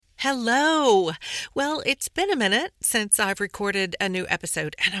Hello. Well, it's been a minute since I've recorded a new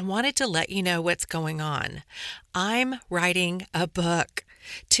episode, and I wanted to let you know what's going on. I'm writing a book,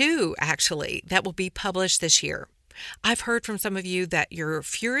 two actually, that will be published this year. I've heard from some of you that you're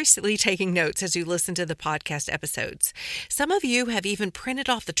furiously taking notes as you listen to the podcast episodes. Some of you have even printed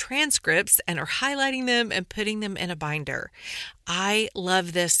off the transcripts and are highlighting them and putting them in a binder. I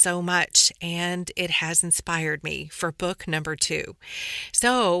love this so much, and it has inspired me for book number 2.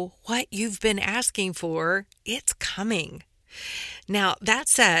 So what you've been asking for, it's coming. Now, that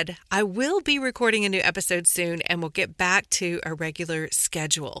said, I will be recording a new episode soon and we'll get back to a regular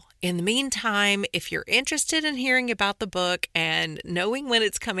schedule. In the meantime, if you're interested in hearing about the book and knowing when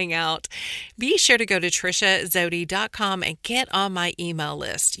it's coming out, be sure to go to trishazodi.com and get on my email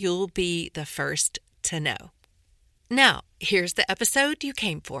list. You'll be the first to know. Now, here's the episode you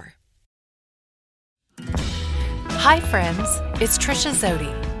came for. Hi, friends. It's Trisha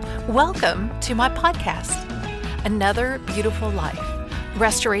Zodi. Welcome to my podcast. Another Beautiful Life,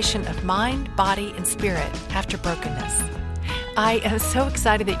 restoration of mind, body, and spirit after brokenness. I am so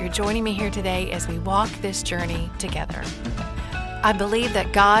excited that you're joining me here today as we walk this journey together. I believe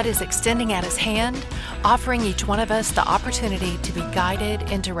that God is extending out His hand, offering each one of us the opportunity to be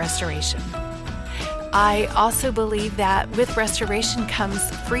guided into restoration. I also believe that with restoration comes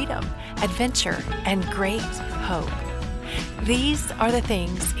freedom, adventure, and great hope. These are the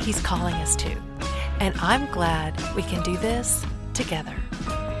things He's calling us to. And I'm glad we can do this together.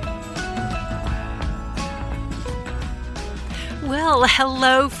 Well,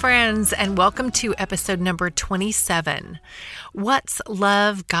 hello, friends, and welcome to episode number 27. What's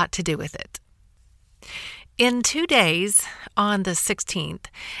love got to do with it? In 2 days, on the 16th,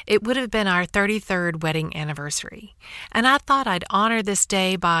 it would have been our 33rd wedding anniversary. And I thought I'd honor this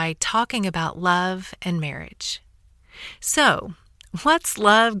day by talking about love and marriage. So, what's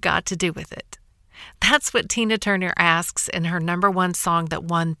love got to do with it? That's what Tina Turner asks in her number one song that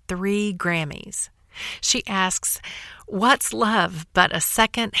won 3 Grammys. She asks, what's love but a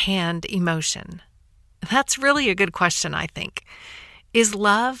second-hand emotion? That's really a good question, I think. Is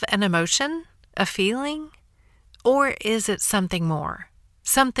love an emotion, a feeling? Or is it something more,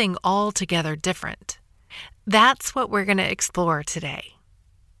 something altogether different? That's what we're going to explore today.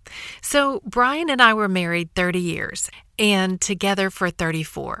 So Brian and I were married 30 years and together for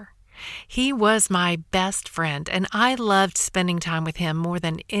 34. He was my best friend, and I loved spending time with him more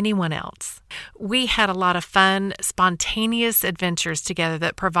than anyone else. We had a lot of fun, spontaneous adventures together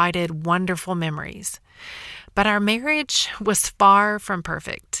that provided wonderful memories. But our marriage was far from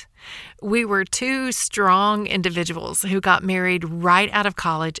perfect. We were 2 strong individuals who got married right out of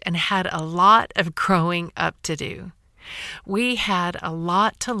college and had a lot of growing up to do. We had a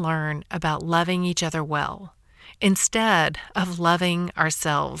lot to learn about loving each other well, instead of loving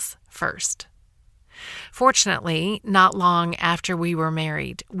ourselves first. Fortunately, not long after we were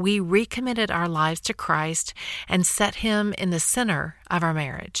married, we recommitted our lives to Christ and set Him in the center of our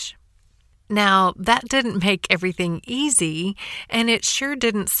marriage. Now, that didn't make everything easy, and it sure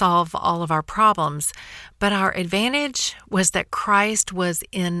didn't solve all of our problems, but our advantage was that Christ was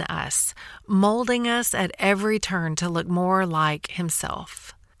in us, molding us at every turn to look more like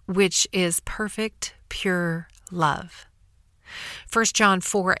Himself, which is perfect, pure love. 1 John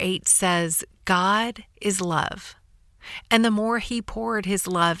 4:8 says, God is love. And the more He poured His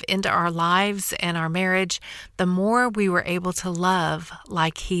love into our lives and our marriage, the more we were able to love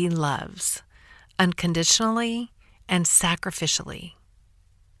like He loves, unconditionally and sacrificially.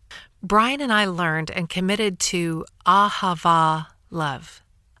 Brian and I learned and committed to Ahava love.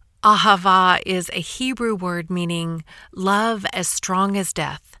 Ahava is a Hebrew word meaning love as strong as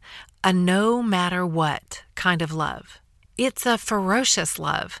death, a no matter what kind of love. It's a ferocious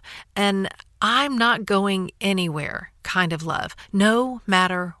love, and I'm not going anywhere kind of love, no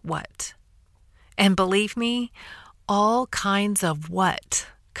matter what. And believe me, all kinds of what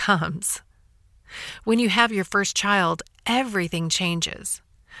comes. When you have your first child, everything changes.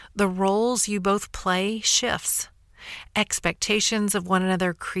 The roles you both play shifts. Expectations of one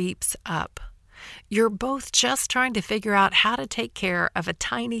another creeps up. You're both just trying to figure out how to take care of a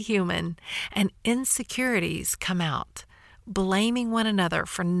tiny human, and insecurities come out, blaming one another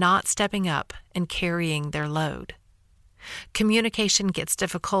for not stepping up and carrying their load. Communication gets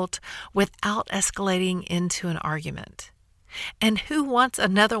difficult without escalating into an argument. And who wants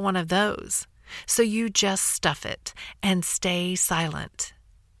another one of those? So you just stuff it and stay silent.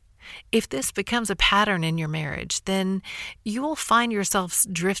 If this becomes a pattern in your marriage, then you will find yourselves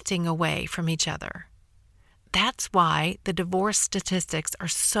drifting away from each other. That's why the divorce statistics are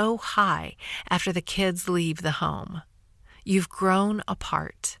so high after the kids leave the home. You've grown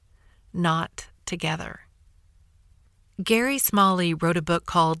apart, not together. Gary Smalley wrote a book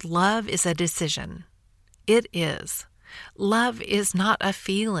called Love is a Decision. It is. Love is not a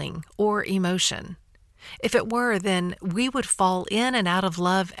feeling or emotion. If it were, then we would fall in and out of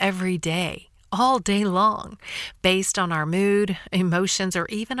love every day, all day long, based on our mood, emotions, or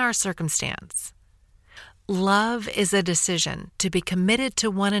even our circumstance. Love is a decision to be committed to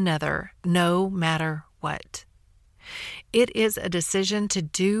one another no matter what. It is a decision to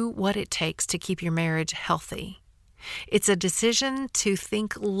do what it takes to keep your marriage healthy. It's a decision to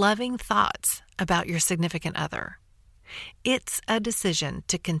think loving thoughts about your significant other. It's a decision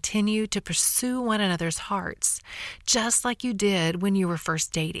to continue to pursue one another's hearts, just like you did when you were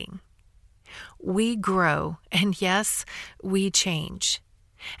first dating. We grow, and yes, we change.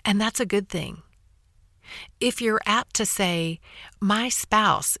 And that's a good thing. If you're apt to say, my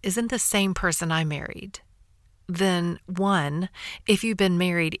spouse isn't the same person I married, then 1, if you've been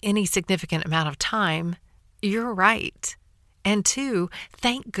married any significant amount of time, you're right. And 2,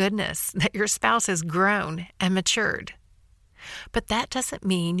 thank goodness that your spouse has grown and matured. But that doesn't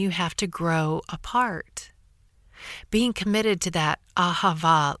mean you have to grow apart. Being committed to that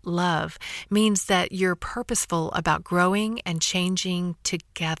ahava, love, means that you're purposeful about growing and changing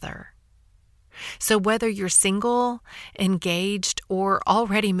together. So whether you're single, engaged, or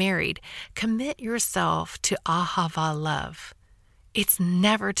already married, commit yourself to ahava love. It's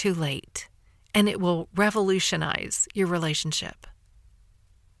never too late, and it will revolutionize your relationship.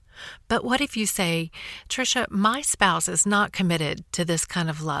 But what if you say, Trisha, my spouse is not committed to this kind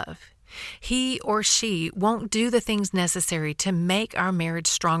of love. He or she won't do the things necessary to make our marriage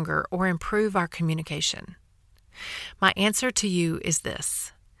stronger or improve our communication. My answer to you is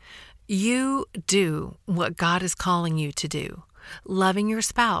this. You do what God is calling you to do, loving your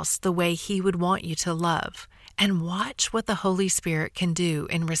spouse the way He would want you to love, and watch what the Holy Spirit can do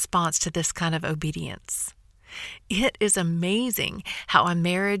in response to this kind of obedience. It is amazing how a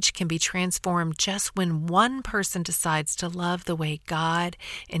marriage can be transformed just when one person decides to love the way God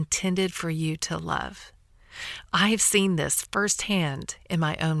intended for you to love. I've seen this firsthand in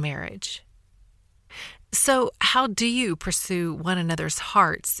my own marriage. So, how do you pursue one another's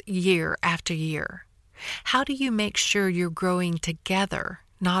hearts year after year? How do you make sure you're growing together,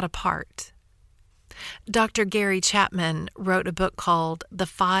 not apart? Dr. Gary Chapman wrote a book called The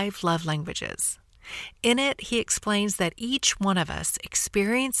 5 Love Languages. In it, he explains that each one of us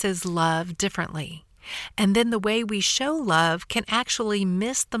experiences love differently, and then the way we show love can actually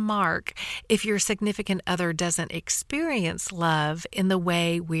miss the mark if your significant other doesn't experience love in the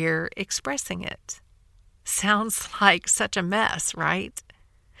way we're expressing it. Sounds like such a mess, right?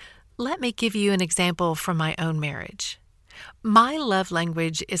 Let me give you an example from my own marriage. My love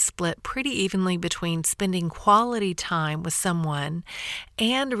language is split pretty evenly between spending quality time with someone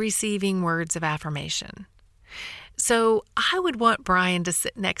and receiving words of affirmation. So I would want Brian to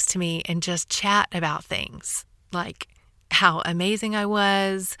sit next to me and just chat about things, like how amazing I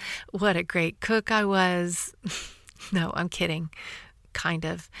was, what a great cook I was. No, I'm kidding. Kind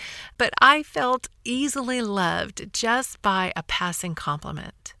of. But I felt easily loved just by a passing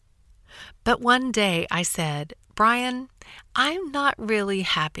compliment. But one day I said, Brian, I'm not really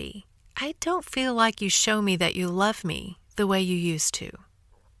happy. I don't feel like you show me that you love me the way you used to.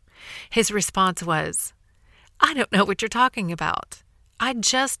 His response was, I don't know what you're talking about. I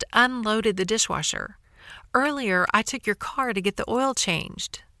just unloaded the dishwasher. Earlier, I took your car to get the oil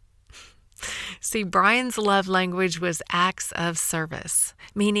changed. See, Brian's love language was acts of service,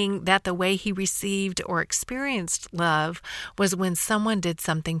 meaning that the way he received or experienced love was when someone did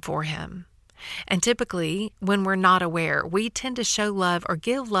something for him. And typically, when we're not aware, we tend to show love or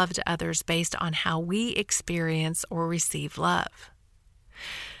give love to others based on how we experience or receive love.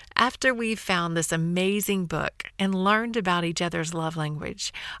 After we found this amazing book and learned about each other's love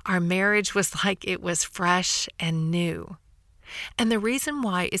language, our marriage was like it was fresh and new. And the reason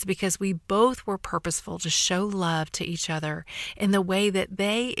why is because we both were purposeful to show love to each other in the way that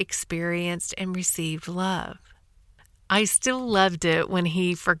they experienced and received love. I still loved it when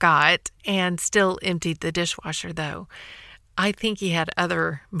he forgot and still emptied the dishwasher, though. I think he had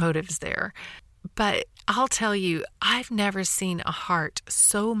other motives there. But I'll tell you, I've never seen a heart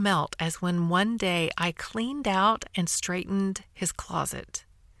so melt as when one day I cleaned out and straightened his closet.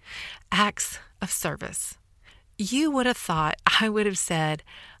 Acts of service. You would have thought I would have said,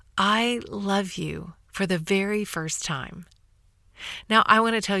 I love you for the very first time. Now, I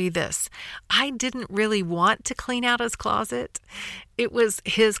want to tell you this. I didn't really want to clean out his closet. It was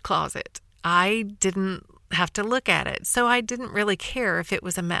his closet. I didn't have to look at it, so I didn't really care if it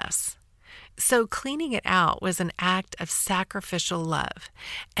was a mess. So cleaning it out was an act of sacrificial love,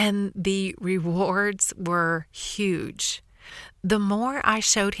 and the rewards were huge. The more I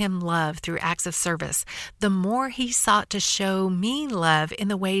showed him love through acts of service, the more he sought to show me love in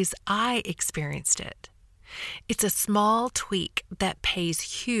the ways I experienced it. It's a small tweak that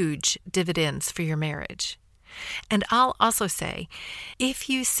pays huge dividends for your marriage. And I'll also say, if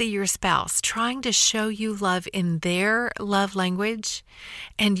you see your spouse trying to show you love in their love language,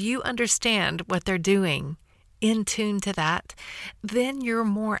 and you understand what they're doing, in tune to that, then you're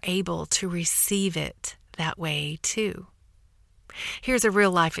more able to receive it that way too. Here's a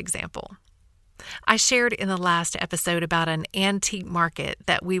real life example. I shared in the last episode about an antique market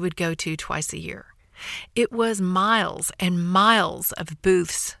that we would go to twice a year. It was miles and miles of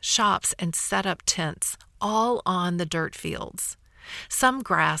booths, shops, and set-up tents, all on the dirt fields. Some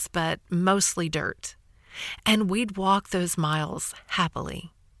grass, but mostly dirt. And we'd walk those miles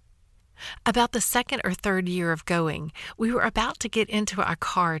happily. About the second or third year of going, we were about to get into our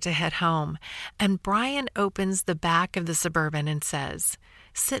car to head home, and Brian opens the back of the Suburban and says,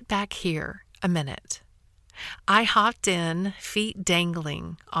 "Sit back here a minute." I hopped in, feet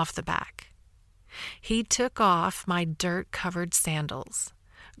dangling off the back. He took off my dirt-covered sandals,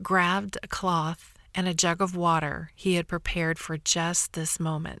 grabbed a cloth and a jug of water he had prepared for just this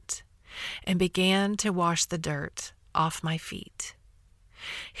moment, and began to wash the dirt off my feet.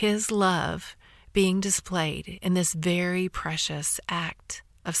 His love being displayed in this very precious act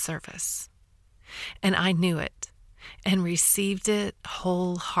of service. And I knew it and received it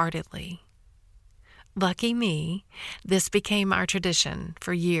wholeheartedly. Lucky me, this became our tradition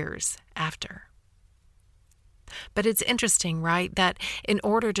for years after. But it's interesting, right, that in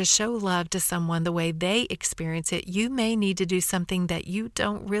order to show love to someone the way they experience it, you may need to do something that you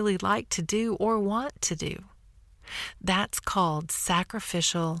don't really like to do or want to do. That's called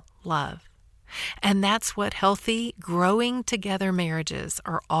sacrificial love. And that's what healthy, growing together marriages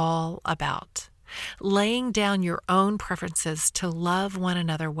are all about. Laying down your own preferences to love one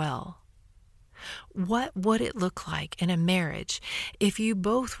another well. What would it look like in a marriage if you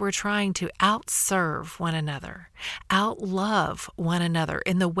both were trying to outserve one another, outlove one another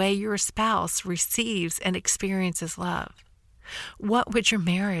in the way your spouse receives and experiences love? What would your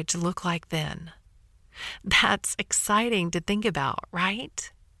marriage look like then? That's exciting to think about,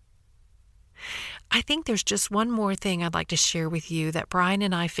 right? I think there's just one more thing I'd like to share with you that Brian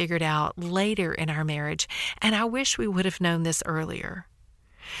and I figured out later in our marriage, and I wish we would have known this earlier.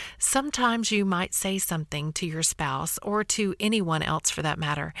 Sometimes you might say something to your spouse, or to anyone else for that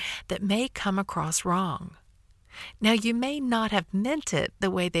matter, that may come across wrong. Now, you may not have meant it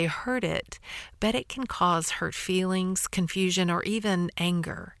the way they heard it, but it can cause hurt feelings, confusion, or even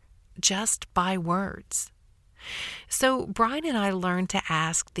anger, just by words. So Brian and I learned to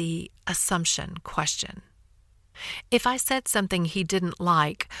ask the assumption question. If I said something he didn't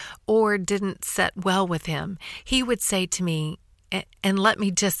like or didn't set well with him, he would say to me, and let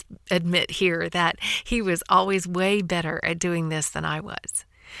me just admit here that he was always way better at doing this than I was.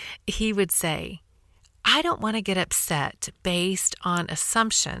 He would say, "I don't want to get upset based on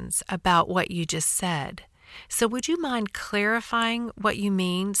assumptions about what you just said. So would you mind clarifying what you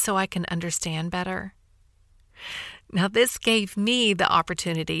mean so I can understand better?" Now, this gave me the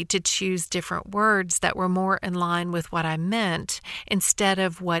opportunity to choose different words that were more in line with what I meant instead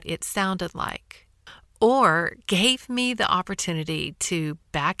of what it sounded like. Or gave me the opportunity to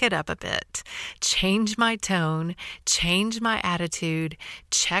back it up a bit, change my tone, change my attitude,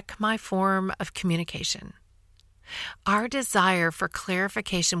 check my form of communication. Our desire for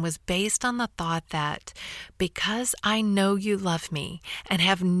clarification was based on the thought that because I know you love me and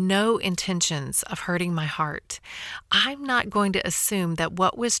have no intentions of hurting my heart, I'm not going to assume that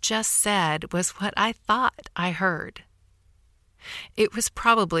what was just said was what I thought I heard. It was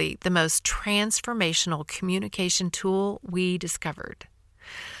probably the most transformational communication tool we discovered.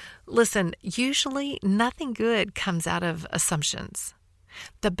 Listen, usually nothing good comes out of assumptions.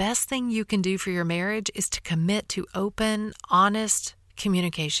 The best thing you can do for your marriage is to commit to open, honest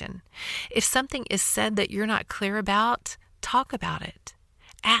communication. If something is said that you're not clear about, talk about it.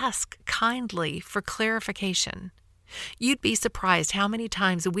 Ask kindly for clarification. You'd be surprised how many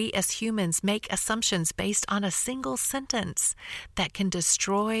times we as humans make assumptions based on a single sentence that can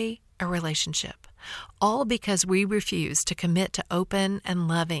destroy a relationship, all because we refuse to commit to open and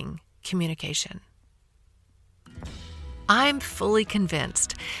loving communication. I'm fully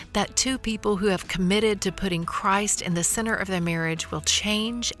convinced that two people who have committed to putting Christ in the center of their marriage will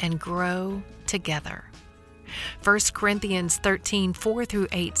change and grow together. 1 Corinthians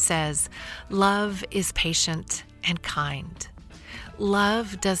 13:4-8 says, "Love is patient and kind.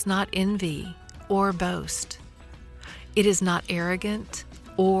 Love does not envy or boast. It is not arrogant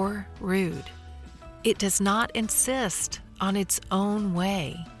or rude. It does not insist on its own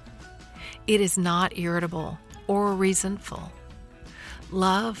way. It is not irritable or resentful.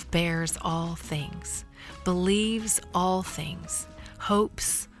 Love bears all things, believes all things,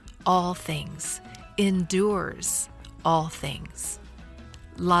 hopes all things, endures all things.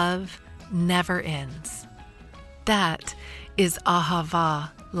 Love never ends. That is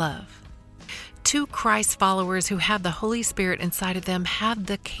Ahava love. Two Christ followers who have the Holy Spirit inside of them have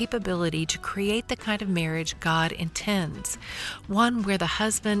the capability to create the kind of marriage God intends. One where the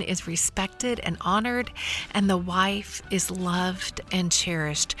husband is respected and honored, and the wife is loved and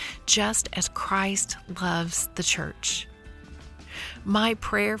cherished, just as Christ loves the church. My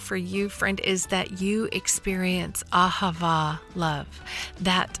prayer for you, friend, is that you experience Ahava love,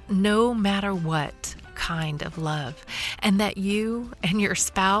 that no matter what kind of love, and that you and your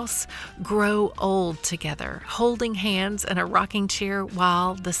spouse grow old together, holding hands in a rocking chair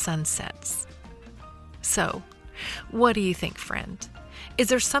while the sun sets. So, what do you think, friend? Is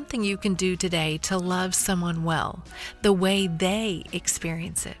there something you can do today to love someone well, the way they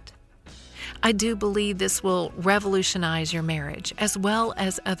experience it? I do believe this will revolutionize your marriage as well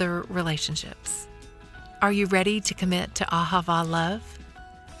as other relationships. Are you ready to commit to Ahava love?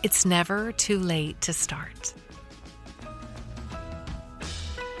 It's never too late to start.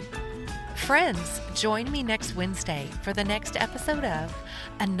 Friends, join me next Wednesday for the next episode of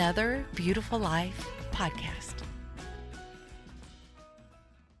Another Beautiful Life podcast.